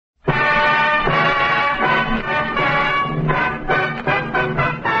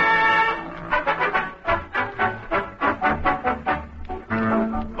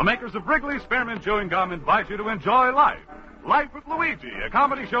Wrigley Spearmint Chewing Gum invites you to enjoy life. Life with Luigi, a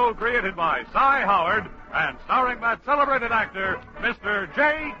comedy show created by Cy Howard and starring that celebrated actor, Mr.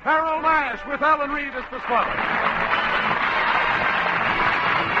 J. Carroll Nash, with Ellen Reed as the swelling.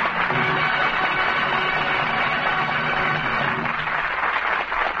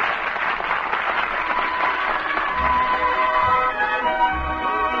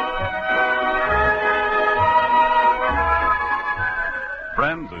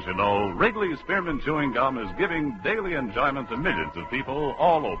 Friends, as you know, Wrigley Spearmint Chewing Gum is giving daily enjoyment to millions of people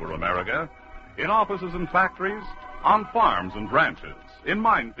all over America, in offices and factories, on farms and ranches, in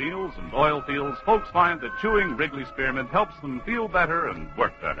minefields and oil fields. Folks find that chewing Wrigley Spearmint helps them feel better and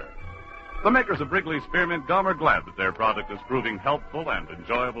work better. The makers of Wrigley Spearmint Gum are glad that their product is proving helpful and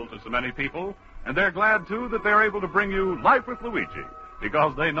enjoyable to so many people, and they're glad, too, that they're able to bring you Life with Luigi,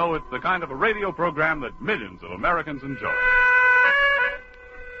 because they know it's the kind of a radio program that millions of Americans enjoy.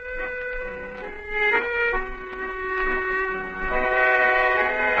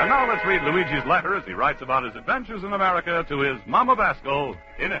 And now let's read Luigi's letter as he writes about his adventures in America to his Mama Basco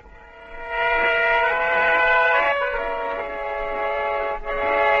in Italy.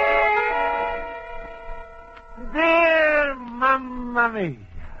 Dear Mamma Mia,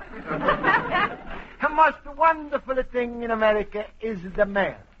 the most wonderful thing in America is the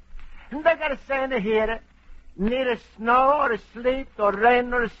mail. And they got a saying here, neither snow or sleet or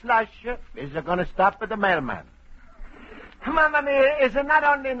rain or slush is going to stop the mailman. Mamma Mia, is not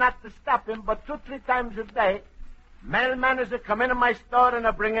only not to stop him, but 2-3 times a day, mailman is to come into my store and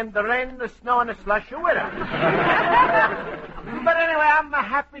bring in the rain, the snow, and the slush with him. But anyway, I'm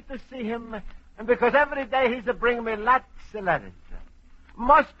happy to see him, because every day he's bringing me lots of letters.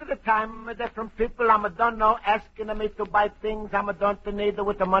 Most of the time, they're from people I don't know, asking me to buy things I don't need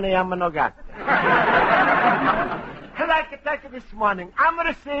with the money I no got. Like I tell you this morning, I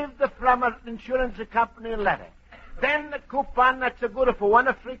received from an insurance company a letter. Then the coupon that's good for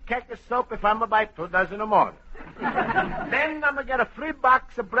one free cake of soap if I'm going to buy 2 dozen or more. Then I'm going to get a free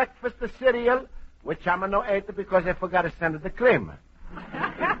box of breakfast of cereal, which I'm going to eat because I forgot to send it the cream.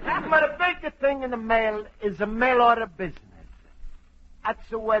 But a big thing in the mail is a mail order business. That's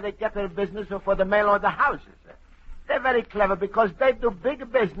the way they get their business for the mail order houses. They're very clever because they do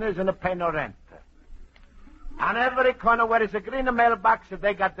big business and they pay no rent. On every corner where there's a green mailbox,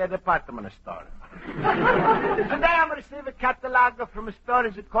 they got their department store. Today I'm receiving a catalog from a store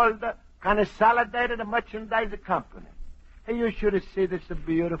called Consolidated Merchandise Company. Hey, you should see this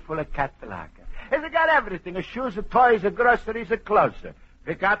beautiful catalog. It's got everything, shoes, toys, groceries, clothes.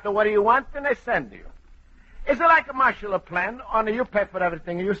 Pick out what you want and they send you. It's like a Marshall Plan, only you pay for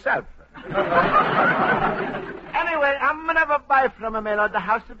everything yourself. Anyway, I'm never buy from a mail order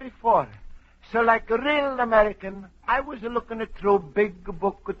house before. So like a real American, I was looking through a big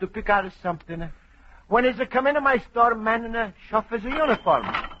book to pick out something. When he's come into my store, man in a chauffeur's uniform.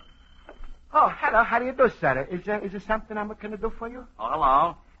 Oh, hello. How do you do, sir? Is there something I'm going to do for you? Oh,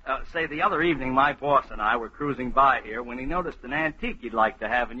 hello. Say, the other evening, my boss and I were cruising by here when he noticed an antique you'd like to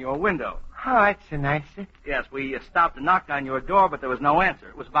have in your window. Oh, that's nice. Yes, we stopped and knocked on your door, but there was no answer.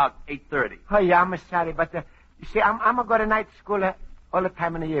 It was about 8:30. Oh, yeah, I'm sorry, but you see, I'm going to go to night school all the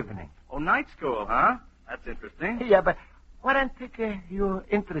time in the evening. Oh, night school, huh? That's interesting. Yeah, but what antique are you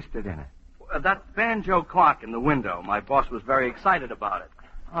interested in? That banjo clock in the window. My boss was very excited about it.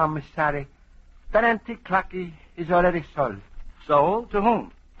 Oh, I'm sorry. That antique clock is already sold. Sold? To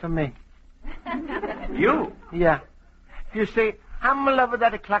whom? To me. You? Yeah. You see, I'm in love with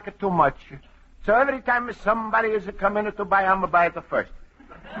that clock too much. So every time somebody is coming to buy, I'm going to buy it first.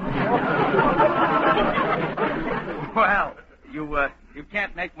 Well, you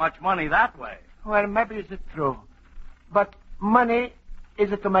can't make much money that way. Well, maybe it's true. But money is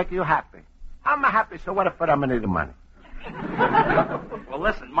to make you happy. I'm happy, so what if I'm going to need the money? Well,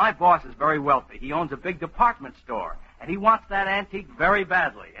 listen, my boss is very wealthy. He owns a big department store, and he wants that antique very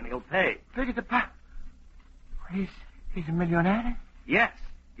badly, and he'll pay. Big department? He's a millionaire? Yes.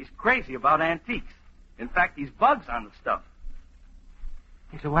 He's crazy about antiques. In fact, he's bugs on the stuff.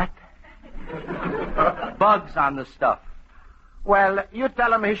 He's a what? Bugs on the stuff. Well, you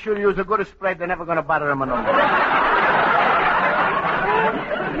tell him he should use a good spray. They're never going to bother him no more.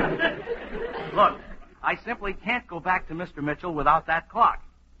 Look, I simply can't go back to Mr. Mitchell without that clock.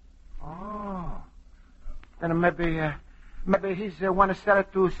 Oh. Then maybe he's want to sell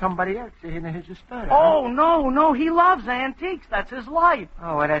it to somebody else in his store. Oh, no, he loves antiques. That's his life.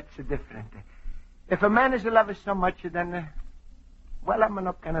 Oh, well, that's different. If a man is in love so much, then, well, I'm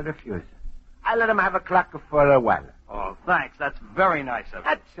not going to refuse. I let him have a clock for a while. Oh, thanks. That's very nice of you.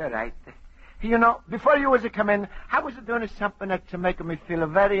 That's all right. You know, before you was a come in, I was doing something that's making me feel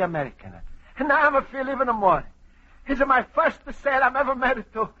very American. And now I'm a feel even more. This is my first sale I'm ever made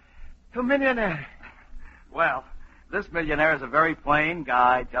to a millionaire. Well, this millionaire is a very plain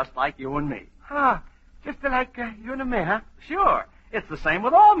guy, just like you and me. Ah, just like you and me, huh? Sure. It's the same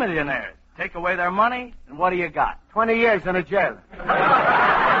with all millionaires. Take away their money, and what do you got? 20 years in a jail.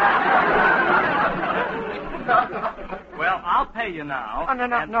 Well, I'll pay you now. Oh,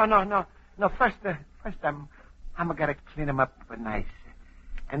 no. No, first I'm gonna clean him up nice.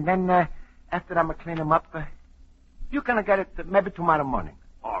 And then, after I'm gonna clean him up, you can get it maybe tomorrow morning.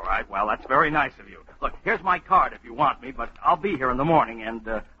 All right, well, that's very nice of you. Look, here's my card if you want me, but I'll be here in the morning, and,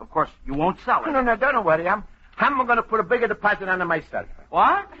 of course, you won't sell it. No, don't worry. I'm gonna put a bigger deposit on it myself.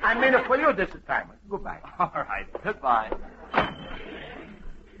 What? I mean it for you this time. Goodbye. All right, goodbye.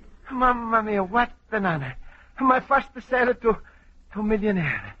 Mamma mia, what an honor. My first sale to a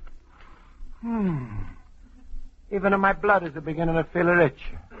millionaire. Even my blood is beginning to feel rich.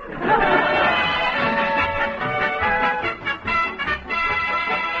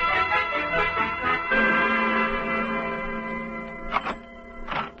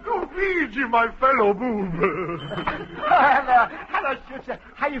 Luigi, my fellow boob. Hello, Schutzer.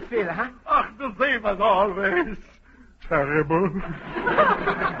 How you feel, huh? The same as always. Terrible.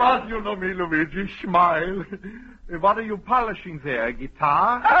 But you know me, Luigi. Smile. What are you polishing there? A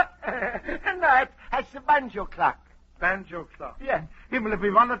guitar? No, it's a banjo clock. Banjo clock? Yeah. Himmel, if we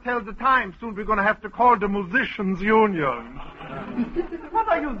want to tell the time, soon we're going to have to call the Musicians' Union. What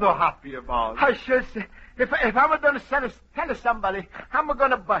are you so happy about? Oh, Schutzer, if I'm going to tell somebody, I'm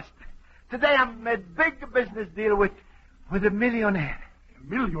going to bust. Today I made big business deal with a millionaire. A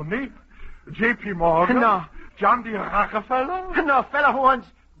millionaire? J.P. Morgan? No. John D. Rockefeller? No, fella who owns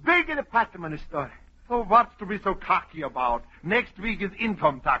big department store. So what's to be so cocky about? Next week is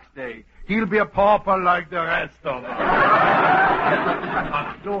income tax day. He'll be a pauper like the rest of us.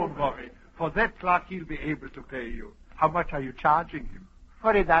 Don't worry. For that clock, he'll be able to pay you. How much are you charging him?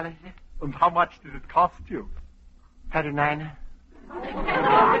 $40. And how much did it cost you? 39.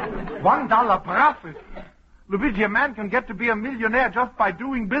 $1 profit. Luigi, a man can get to be a millionaire just by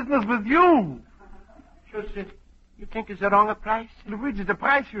doing business with you. Schutzer, you think it's the wrong price? Luigi, the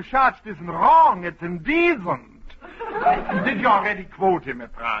price you charged isn't wrong. It's indecent. Did you already quote him a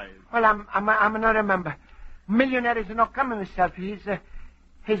price? Well, I'm not remember. Millionaire is not coming himself. He's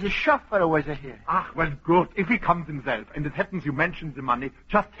a chauffeur was here. Ah, well, good. If he comes himself, and it happens you mentioned the money,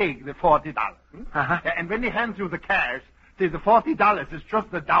 just take the $40. Uh-huh. And when he hands you the cash, say the $40 is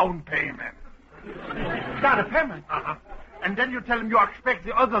just the down payment. Down payment? Uh-huh. And then you tell him you expect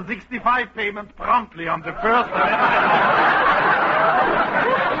the other 65 payments promptly on the first.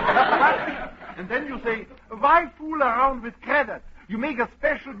 And then you say, why fool around with credit? You make a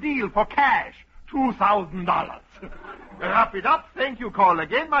special deal for cash, $2,000. Wrap it up, thank you, call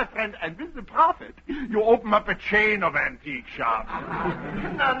again, my friend, and with the profit, you open up a chain of antique shops.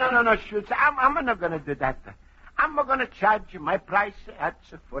 No, Schutz. I'm not going to do that. I'm going to charge you my price at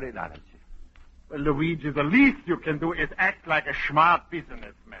 $40. Well, Luigi, the least you can do is act like a smart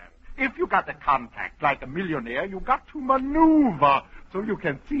businessman. If you got a contact like a millionaire, you got to maneuver so you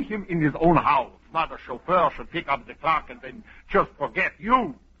can see him in his own house. Not a chauffeur should pick up the clock and then just forget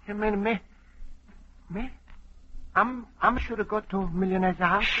you. You mean me? Me? I'm sure to go to millionaire's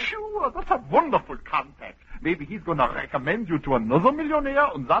house. Sure, that's a wonderful contact. Maybe he's going to recommend you to another millionaire,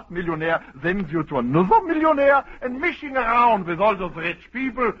 and that millionaire sends you to another millionaire, and mishing around with all those rich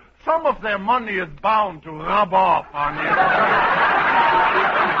people, some of their money is bound to rub off on you.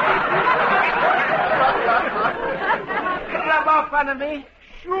 Rub off on me?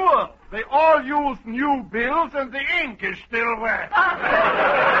 Sure. They all use new bills, and the ink is still wet.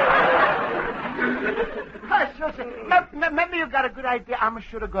 Maybe you got a good idea. I'm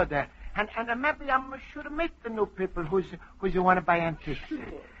sure to go there. And maybe I'm sure to meet the new people who's you want to buy antiques.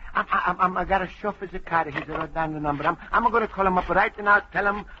 I got a chauffeur's car. He's wrote down the number. I'm going to call him up right now. Tell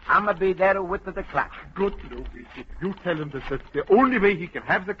him I'm going to be there with the clock. Good, Luigi. You tell him that that's the only way he can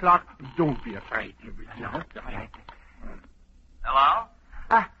have the clock. Don't be afraid, Luigi. No, all right. Hello?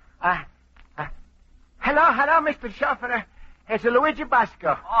 Hello, Mr. Chauffeur. It's Luigi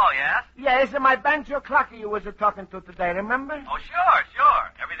Basco. Oh, yes? Yeah, it's my banjo clock you was talking to today, remember? Oh, sure.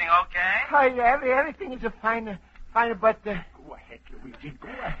 Everything okay? Oh, yeah, everything is fine, but... Go ahead, Luigi, go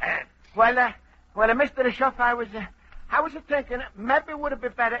ahead. Well, Mr. Chauffeur, I was thinking maybe it would be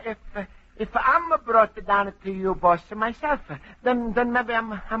better if I'm brought down to you, boss, myself. Then maybe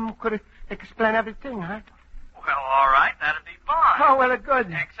I'm could explain everything, huh? Well, all right, that'd be fine. Oh, well, good.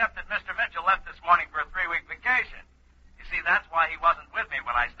 Except that Mr. Mitchell left this morning for a 3-week vacation. You see, that's why he wasn't with me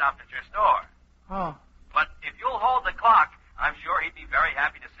when I stopped at your store. Oh. But if you'll hold the clock, I'm sure he'd be very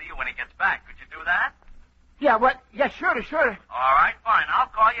happy to see you when he gets back. Could you do that? Yeah, what? Yeah, sure. All right, fine. I'll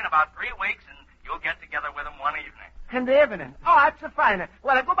call you in about 3 weeks, and you'll get together with him one evening. In the evening. Oh, that's a fine.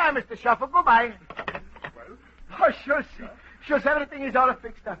 Well, goodbye, Mr. Shuffle. Goodbye. Oh, sure. Everything is all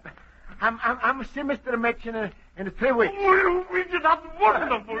fixed up. I'm see Mr. Mitch in 3 weeks. Oh, Luigi, that's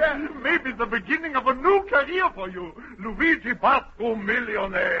wonderful. Yeah. Maybe the beginning of a new career for you. Luigi Pasco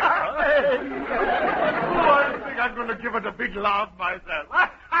millionaire. Oh, I think I'm going to give it a big laugh myself.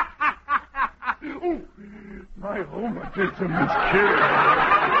 Oh, my rheumatism is killing me.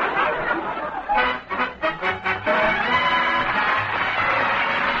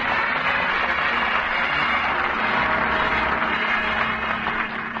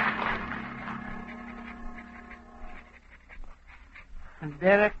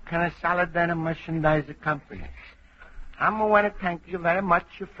 Derek Consolidated Merchandise Company. I want to thank you very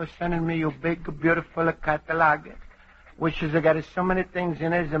much for sending me your big, beautiful catalog, which has got so many things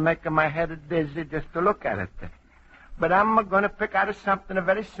in it that make my head dizzy just to look at it. But I'm going to pick out something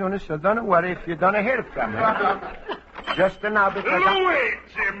very soon, so don't worry if you don't hear from me. Just now, because...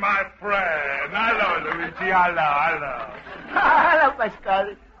 Luigi, my friend. Hello, Luigi. Hello. Hello,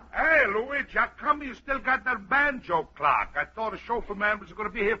 Pasquale. Hey, Luigi, how come you still got that banjo clock? I thought a chauffeur man was going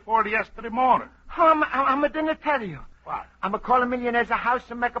to be here for it yesterday morning. Oh, I didn't tell you. What? I'm going to call a millionaire's house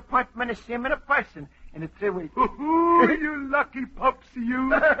and make an appointment to see him in person in 3 weeks. Ooh, you lucky pups,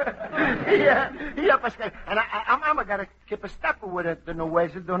 you. yeah, Pascal. And I'm going to keep a step with it, the new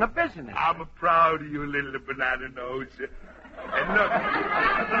ways of doing a business. I'm proud of you, little banana nose. And look,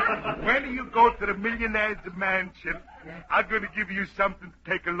 when you go to the millionaire's mansion, I'm going to give you something to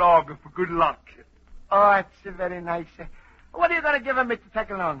take along for good luck. Oh, that's very nice. What are you going to give me to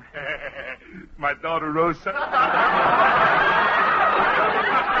take along? My daughter, Rosa.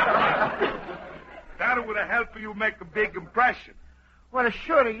 That would have helped you make a big impression. Well,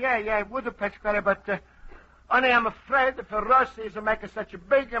 sure, yeah, it would have, Pasquale, but only I'm afraid if Rosa is making such a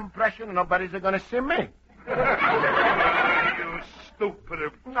big impression, nobody's going to see me. You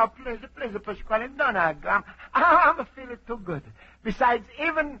stupid. No, please, Pasquale, don't argue. I'm feeling too good. Besides,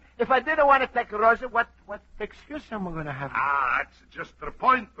 even if I didn't want to take Rosa, what excuse am I going to have? That's just the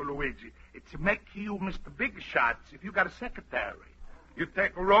point, Luigi. It's to make you Mr. Big Shots if you got a secretary. You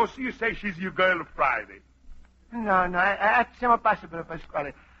take a Rosa, you say she's your girl on Friday. No, that's impossible,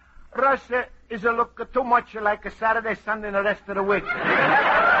 Pasquale. Rosa is a look too much like a Saturday, Sunday, and the rest of the week.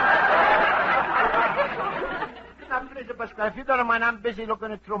 Now, please, Pasquale, if you don't mind, I'm busy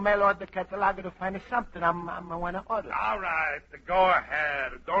looking through mail order catalog to find something I want to order. All right, go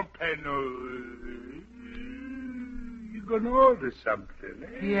ahead. Don't pay no... You're going to order something,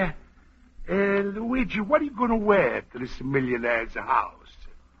 eh? Yeah. Luigi, what are you going to wear to this millionaire's house?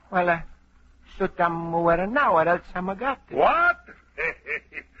 Well, suit I'm wearing now, or else I'm got it. What?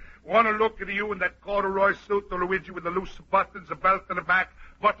 Want to look at you in that corduroy suit, Luigi, with the loose buttons, a belt in the back?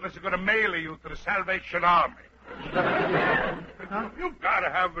 Butlers are going to mail you to the Salvation Army. Huh? You've got to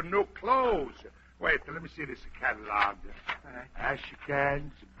have new clothes. Wait, let me see this catalog. Ash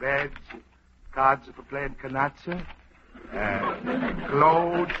cans, beds, cards for playing canazza.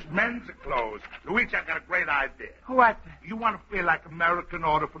 Clothes, men's clothes. Luigi, I got a great idea. What? You want to feel like American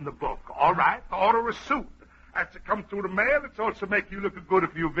order from the book. All right, order a suit. That's to come through the mail. It's also make you look good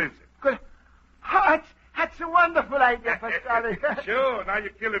if you visit. Good. Oh, that's a wonderful idea, Pasquale. Sure, now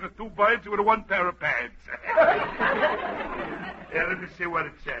you're killing the two birds with one pair of pants. Yeah, let me see what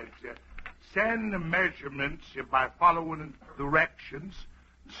it says. Send the measurements by following directions.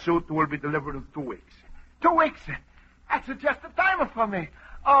 The suit will be delivered in 2 weeks. 2 weeks? That's just the time for me.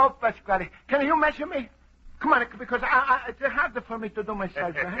 Oh, Pasquale, can you measure me? Come on, because it's hard for me to do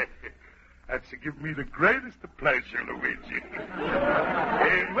myself. That's to give me the greatest of pleasure, Luigi.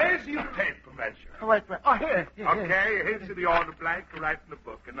 Where's your tape measure? Wait. Oh, here. Okay, here's the order blank right in the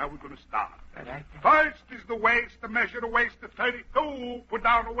book, and now we're going to start. All right. First is the waist. To measure the waist to 32. Put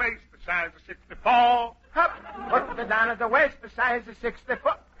down the waist, the size of 64. Up. Put the down at the waist, the size of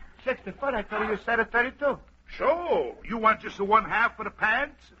 64. 64? I thought you said a 32. Sure. You want just the one half of the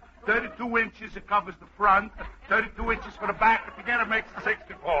pants? 32 inches, it covers the front. 32 inches for the back. If together makes it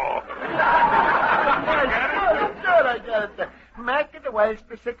 64. Sure, I get it. Make it the waist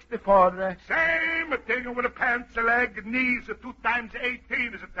to 64. Same thing with the pants, the leg, the knees. 2 times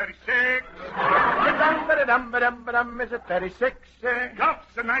 18 is a 36. Dum is a 36.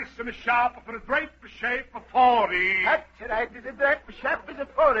 Cuffs are nice and sharp for the drape shape of 40. That's right. Is a drape shape is a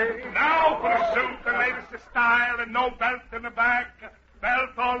 40. Now for the suit, the latest style, and no belt in the back.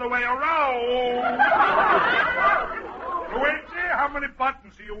 Belt all the way around. how many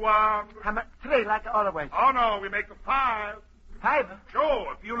buttons do you want? Three, like always. Oh, no, we make a 5. 5?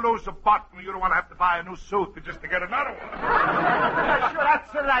 Sure, if you lose a button, you don't want to have to buy a new suit just to get another one. Sure,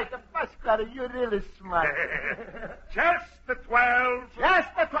 that's right. Pasquale, you're really smart. Just the 12. Just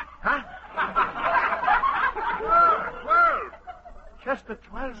the 12. Huh? 12. Just the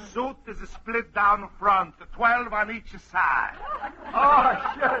 12. Suit is a split down front, the 12 on each side.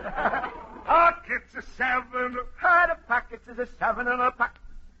 Oh, sure. Pockets a 7. The pockets is a 7 and a pocket.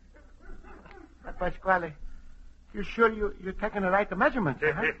 Pasquale, you sure you're taking the right measurements,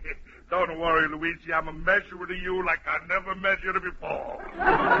 huh? Don't worry, Luigi. I'm a measuring you like I never measured before.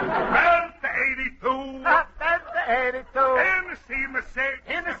 Belt to 82. Belt to 82. In the seam 6.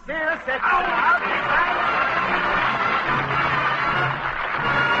 In the seam 6.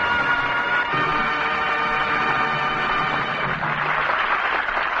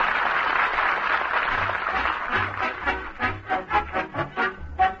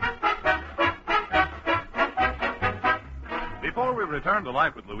 Before we return to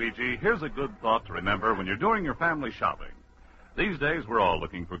life with Luigi, here's a good thought to remember when you're doing your family shopping. These days, we're all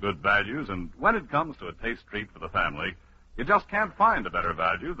looking for good values, and when it comes to a taste treat for the family, you just can't find a better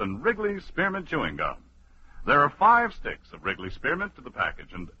value than Wrigley's Spearmint Chewing Gum. There are 5 sticks of Wrigley Spearmint to the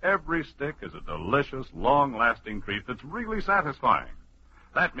package, and every stick is a delicious, long-lasting treat that's really satisfying.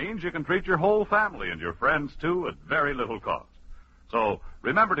 That means you can treat your whole family and your friends, too, at very little cost. So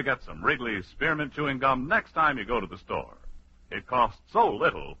remember to get some Wrigley's Spearmint Chewing Gum next time you go to the store. It costs so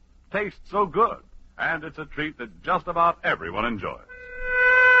little, tastes so good, and it's a treat that just about everyone enjoys.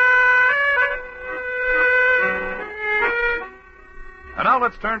 And now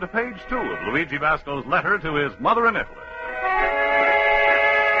let's turn to page 2 of Luigi Basco's letter to his mother in Italy.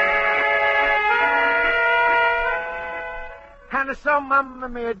 And so, Mamma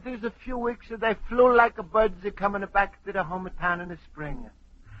Mia, these a few weeks they flew like a bird coming back to their hometown in the spring.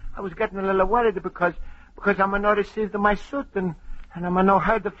 I was getting a little worried because I'm not received my suit and I'm no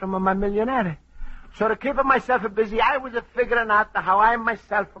heard from my millionaire. So to keep myself busy, I was figuring out how I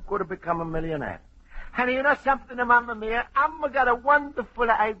myself could become a millionaire. And you know something, Mamma Mia? I'm got a wonderful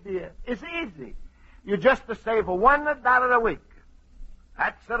idea. It's easy. You just save $1 a week.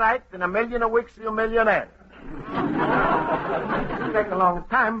 That's right. In a million a week, you're a millionaire. It'll take a long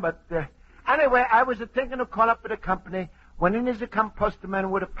time, but anyway, I was thinking to call up at the company when in is a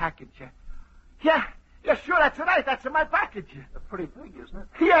postman with a package. Yeah, sure, that's right. That's my package. That's pretty big, isn't it?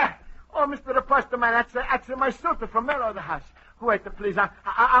 Yeah. Oh, Mr. the Postman, that's my suit from Mellow the house. Wait, please.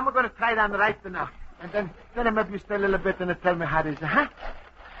 I'm going to try it on right now. And then maybe you stay a little bit and tell me how it is, huh?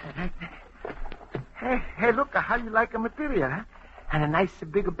 Hey, look, how you like the material, huh? And a nice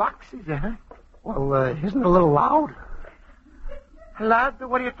big box, is it, huh? Well, isn't it a little loud? Loud?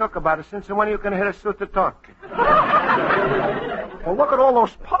 What do you talk about? Since when are you going to hear a suit to talk? Well, look at all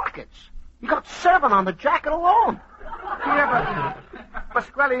those pockets. You got 7 on the jacket alone. Yeah, but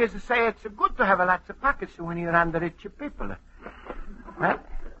Pasquale used to say it's good to have lots of pockets when you're under rich people. Well,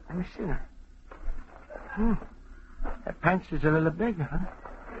 let me see now. That pants is a little bigger, huh?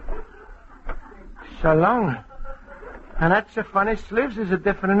 So long. And that's so funny. Sleeves is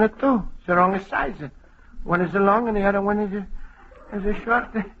different too. It's the wrong size. One is long and the other one is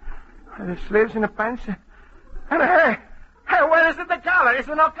short. The sleeves and the pants. And hey, where is the collar? Is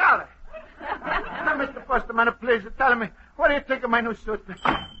there no collar? Now, Mr. Postman, please tell me, what do you think of my new suit?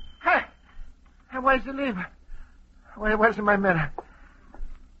 Hey, where's the lever? Where's my mirror?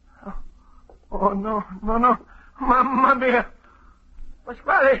 Oh, no. Mamma mia.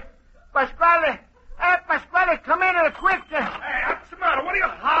 Pasquale. Hey, Pasquale, come in here quick. Hey, what's the matter? What are you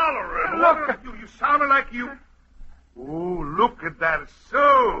hollering? Look. You sounded like you... Oh, look at that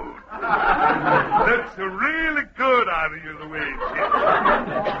suit. Looks really good on you, Luigi.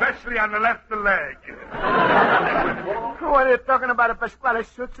 Especially on the left leg. What are you talking about? Pasquale,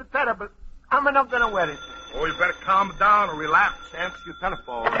 suit's terrible. I'm not going to wear it. Oh, you better calm down or relax. Answer your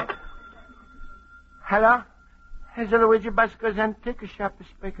telephone. Hello? Is Luigi Basco's antique shop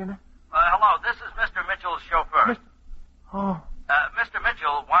speaking? Hello, this is Mr. Mitchell's chauffeur. Oh. Mr.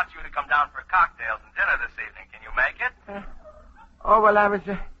 Mitchell wants you to come down for cocktails and dinner this evening. Can you make it? Well, I was...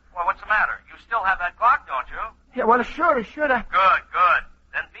 Well, what's the matter? You still have that clock, don't you? Yeah, well, sure. Good.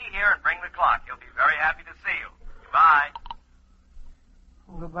 Then be here and bring the clock. He'll be very happy to see you. Goodbye.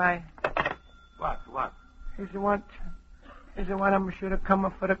 Goodbye. What? Is the one I'm sure to come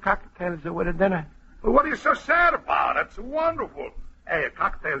up for the cocktails or with a dinner. Well, what are you so sad about? That's wonderful. Hey,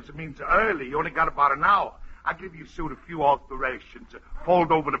 cocktails means early. You only got about an hour. I'll give you suit a few alterations.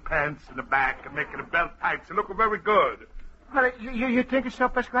 Fold over the pants in the back and make it a belt tight so look very good. Well, you think it's so,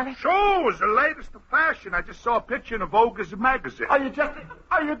 Pasquale? Sure, it's the latest of fashion. I just saw a picture in a Vogue's magazine. Oh, you did,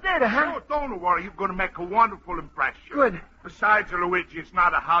 huh? Sure, don't worry. You're going to make a wonderful impression. Good. Besides, Luigi, it's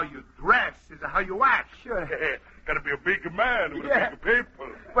not a how you dress, it's a how you act. Sure. Got to be a bigger man with a bigger people.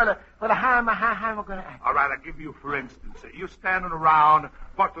 Well, how am I going to act? All right, I'll give you, for instance, you're standing around,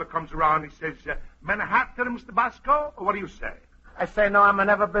 butler comes around, he says, Manhattan, Mr. Basco? Or what do you say? I say, no, I've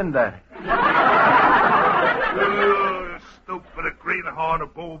never been there. Oh, stupid, a greenhorn, a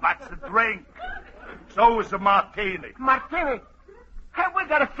bull, that's a drink. So is a martini. Martini? Hey, we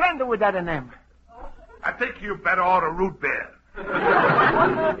got a friend with that name. I think you better order root beer.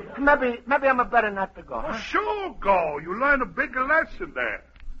 Maybe I'm better not to go. Oh, sure, go. You learn a bigger lesson there.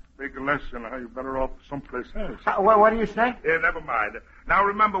 Bigger lesson how you better off someplace else. What do you say? Yeah, never mind. Now,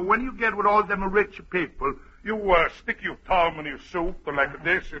 remember, when you get with all them rich people, you stick your thumb in your soup like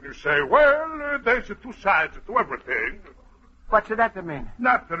this, and you say, well, there's two sides to everything. What's that mean?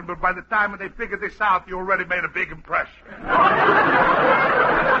 Nothing, but by the time they figure this out, you already made a big impression.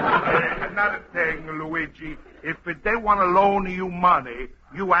 Another thing, Luigi, if they want to loan you money,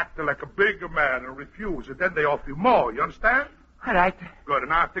 you act like a bigger man and refuse, and then they offer you more. You understand? All right. Good, and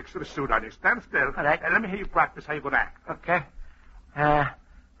now I'll fix the suit on you. Stand still. All right. And let me hear you practice how you're going to act. Okay.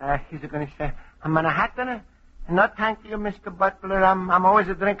 He's going to say, I'm Manhattan. No, thank you, Mr. Butler. I'm always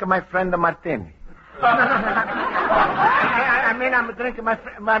drinking my friend a martini. I'm drinking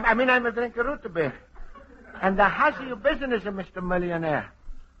I'm drinking root beer. And how's your business, Mr. Millionaire?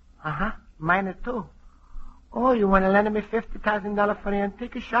 Uh-huh. Mine too. Oh, you want to lend me $50,000 for the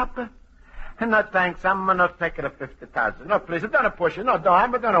antique shop? No, thanks. I'm not taking the $50,000. No, please, don't push it. No, I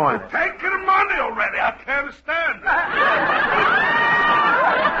don't want it. Take the money already. I can't stand it.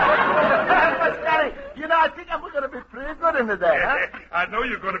 I think I'm going to be pretty good in the day, huh? I know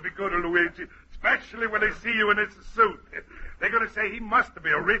you're going to be good, Luigi, especially when they see you in this suit. They're going to say he must be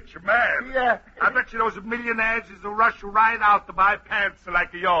a rich man. Yeah. I bet you those millionaires is will rush right out to buy pants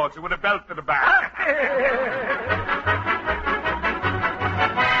like yours with a belt to the back.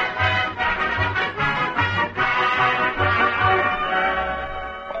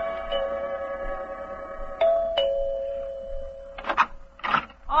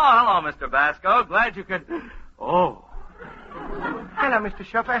 Oh, hello, Mr. Basco. Glad you could... Oh. Hello, Mr.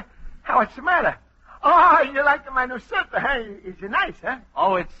 Chauffeur. What's the matter? Oh, you like my new suit, huh? Is it nice, huh?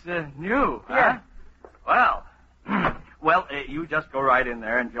 Oh, it's new, huh? Yeah. Well, you just go right in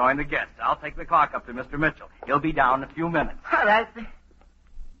there and join the guests. I'll take the clock up to Mr. Mitchell. He'll be down in a few minutes. All right. I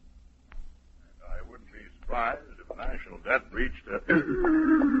wouldn't be surprised if national debt reached a...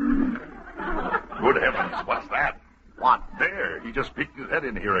 Good heavens, what's that? What? There, he just peeked his head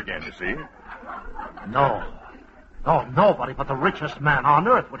in here again, you see. No, nobody but the richest man on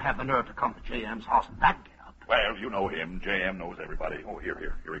earth would have the nerve to come to J.M.'s house in that get-up. Well, you know him. J.M. knows everybody. Oh, here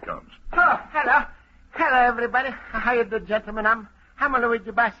he comes. Oh, hello. Hello, everybody. How you do, gentlemen? I'm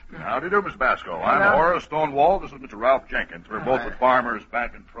Luigi Basco. How do you do, Miss Basco? I'm Horace Stonewall. This is Mr. Ralph Jenkins. We're both with Farmers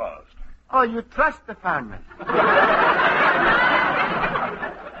Bank and Trust. Oh, you trust the farmers?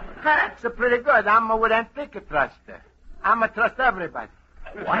 That's pretty good. I'm with Antique Trust. I'm a trust everybody.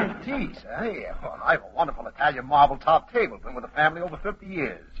 Antiques, eh? Well, I have a wonderful Italian marble top table. Been with the family over 50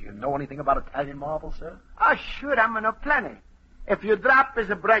 years. You know anything about Italian marble, sir? Oh, sure, I'm know plenty. If you drop,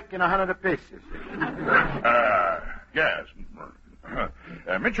 it's a break in 100 pieces. Yes.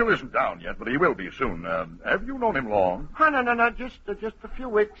 Mitchell isn't down yet, but he will be soon. Have you known him long? Oh, no, just a few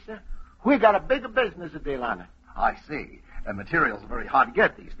weeks. We got a big business deal on it. I see. Materials are very hard to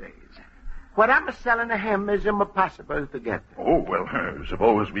get these days. What I'm selling to him is impossible to get. Oh, well,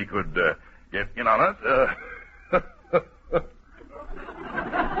 suppose we could get in on it.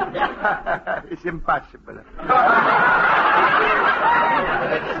 It's impossible. It's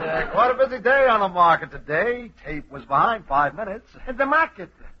quite a busy day on the market today. Tape was behind 5 minutes. The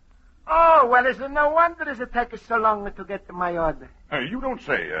market? Oh, well, is it no wonder it taking so long to get to my order? You don't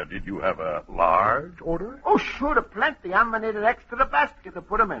say. Did you have a large order? Oh, sure, plenty. I'm going to need an extra basket to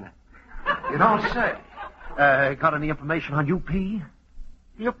put them in. You don't say. Got any information on UP?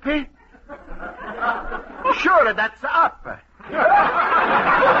 UP? Sure, that's up.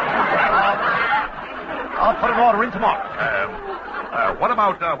 I'll put an order in tomorrow. What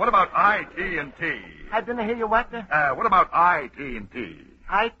about IT&T? I didn't hear you what? What about IT&T?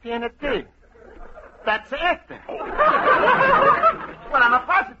 IT&T. That's it. Well, I'm a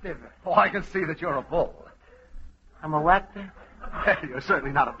positive. Oh, I can see that you're a bull. I'm a what? You're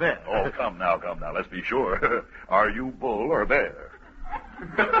certainly not a bear. Oh, come now. Let's be sure. Are you bull or bear?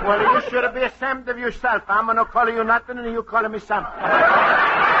 Well, you should be ashamed of yourself. I'm going to call you nothing and you calling me something.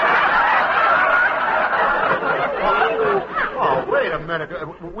 wait a minute.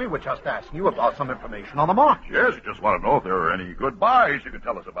 We were just asking you about some information on the market. Yes, we just want to know if there are any good buys you can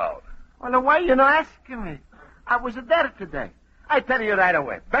tell us about. Well, why you not asking me? I was there today. I tell you right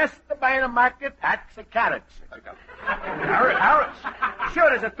away. Best to buy in the market, that's the carrots. Carrots? Sure,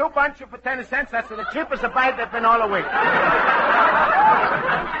 there's a 2 bunch for 10 cents. That's the cheapest to buy they've been all the week.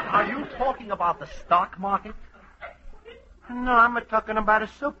 Are you talking about the stock market? No, I'm talking about a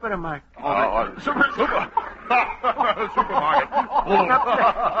supermarket. Supermarket.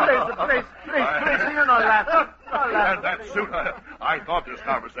 Please, you don't laugh. Don't laugh. That suit, I thought this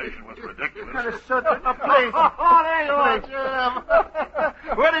conversation was ridiculous. Please. There you are, Jim.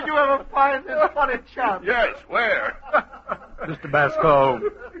 Where did you ever find this funny chap? Yes, where? Mr. Basco,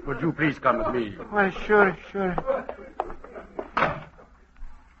 would you please come with me? Well, sure.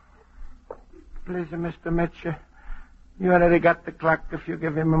 Please, Mr. Mitchell, you already got the clock. If you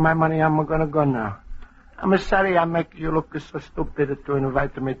give him my money, I'm going to go now. I'm sorry I make you look so stupid to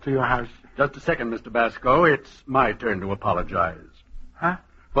invite me to your house. Just a second, Mr. Basco. It's my turn to apologize. Huh?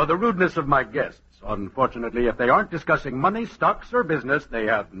 For the rudeness of my guests. Unfortunately, if they aren't discussing money, stocks, or business, they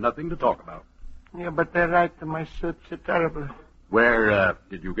have nothing to talk about. Yeah, but they're right. My suit's terrible. Where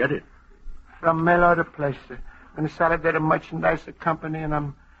did you get it? From mail order place. Consolidated Merchandise Company, and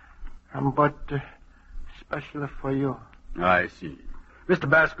I'm bought specially for you. I see. Mr.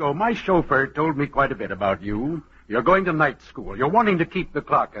 Basco, my chauffeur told me quite a bit about you. You're going to night school. You're wanting to keep the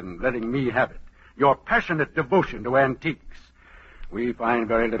clock and letting me have it. Your passionate devotion to antiques. We find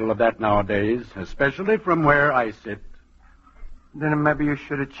very little of that nowadays, especially from where I sit. Then maybe you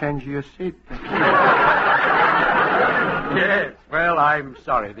should have changed your seat. Yes, well, I'm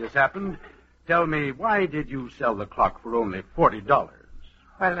sorry this happened. Tell me, why did you sell the clock for only $40?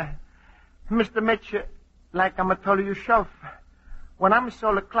 Well, Mr. Mitchell, like I'm told you, chauffeur, when I'm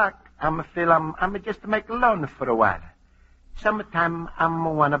sold a clock, I'm just make a loan for a while. Sometime I'm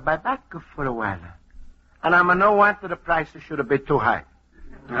want to buy back for a while. And I'm no want that the price should be too high.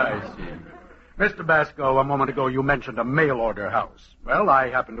 I see. Mr. Basco, a moment ago you mentioned a mail order house. Well, I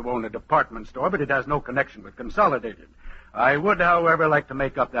happen to own a department store, but it has no connection with Consolidated. I would, however, like to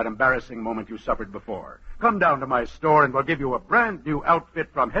make up that embarrassing moment you suffered before. Come down to my store and we'll give you a brand new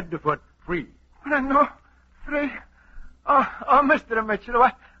outfit from head to foot free. No, free? Oh, Mr. Mitchell,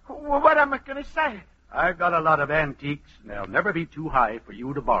 what am I going to say? I've got a lot of antiques, and they'll never be too high for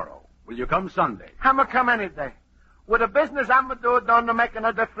you to borrow. Will you come Sunday? I'm going to come any day. With the business I'm going to do, don't make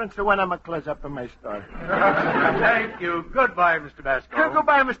no difference when I'm going to close up in my store. Thank you. Goodbye, Mr. Basco.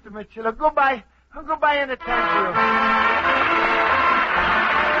 Goodbye, Mr. Mitchell. Goodbye. Goodbye and thank you.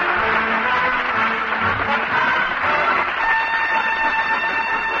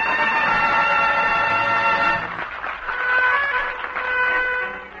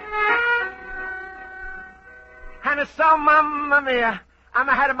 And so, Mamma Mia,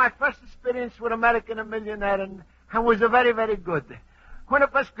 I had my first experience with American Millionaire, and was very, very good. When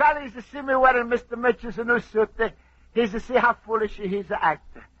Pasquale used to see me wearing Mr. Mitchell's new suit, he used to see how foolish he's an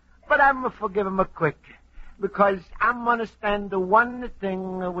actor. But I'm going to forgive him quick, because I'm understand the one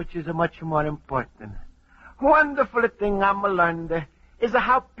thing which is much more important. Wonderful thing I'm learned is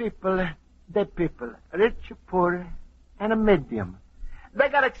how people, rich, poor, and a medium. They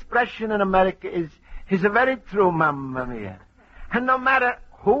got expression in America is very true, Mamma Mia. And no matter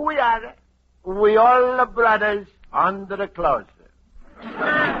who we are, we all are brothers under the closet.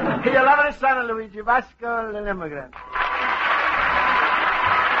 Your lovely son, Luigi Vasco, an immigrant.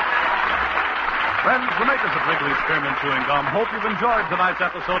 Friends, the makers of Wrigley's Spearmint Chewing Gum hope you've enjoyed tonight's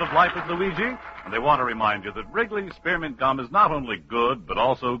episode of Life with Luigi, and they want to remind you that Wrigley's Spearmint Gum is not only good, but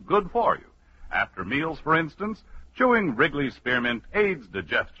also good for you. After meals, for instance, chewing Wrigley's Spearmint aids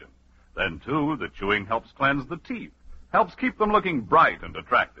digestion. Then, too, the chewing helps cleanse the teeth, helps keep them looking bright and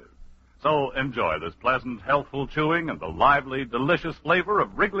attractive. So enjoy this pleasant, healthful chewing and the lively, delicious flavor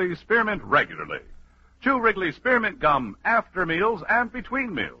of Wrigley's Spearmint regularly. Chew Wrigley's Spearmint Gum after meals and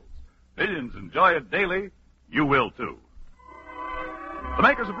between meals. Millions enjoy it daily. You will, too. The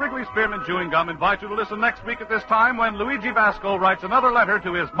makers of Wrigley's Spearmint Chewing Gum invite you to listen next week at this time when Luigi Vasco writes another letter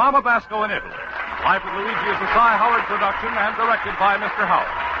to his Mama Vasco in Italy. Life with Luigi is a Cy Howard production and directed by Mr.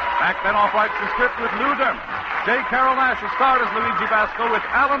 Howard. Mac Benoff writes the script with Lou Derman. J. Carol Nash is starred as Luigi Vasco with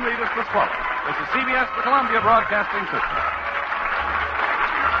Alan Reed as Pasquale. This is CBS, the Columbia Broadcasting System.